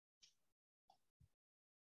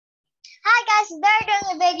Hi guys, we're doing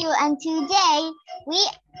a video and today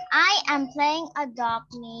I am playing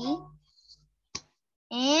Adopt Me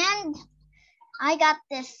and I got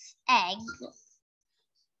this egg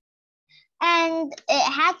and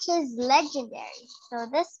it hatches legendary. So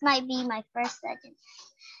this might be my first legend.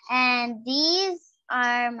 And these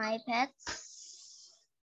are my pets.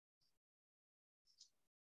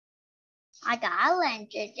 I got a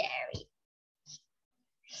legendary.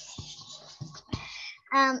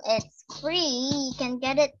 It's free. You can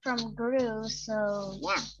get it from Gru. So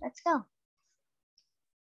yeah, let's go.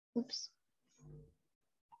 Oops.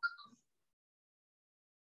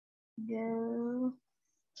 Go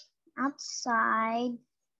outside.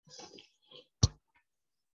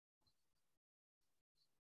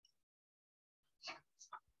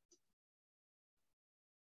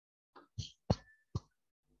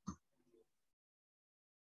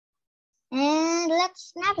 And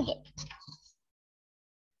let's navigate.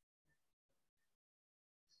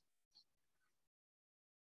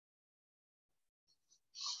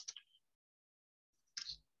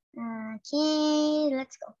 Okay,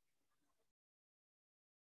 let's go.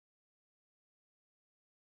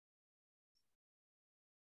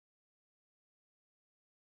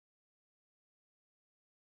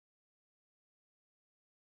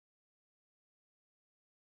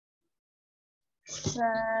 So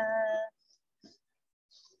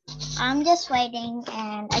I'm just waiting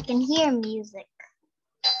and I can hear music.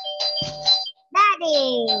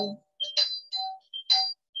 Daddy!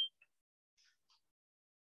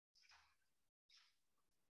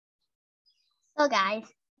 So guys,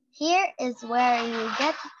 here is where you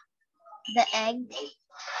get the egg.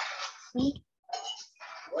 See?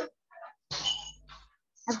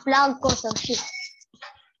 A vlog ko, so shoot.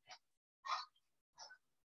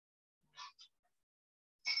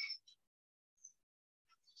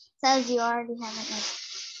 Says you already have an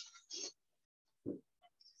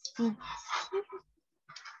egg.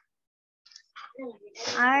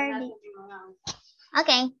 Already.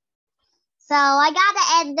 Okay. So I gotta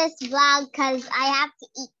end this vlog because I have to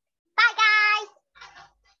eat. Bye guys!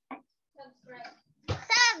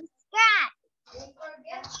 Subscribe!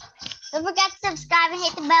 Don't forget to subscribe and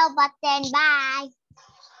hit the bell button. Bye!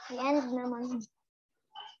 The end naman.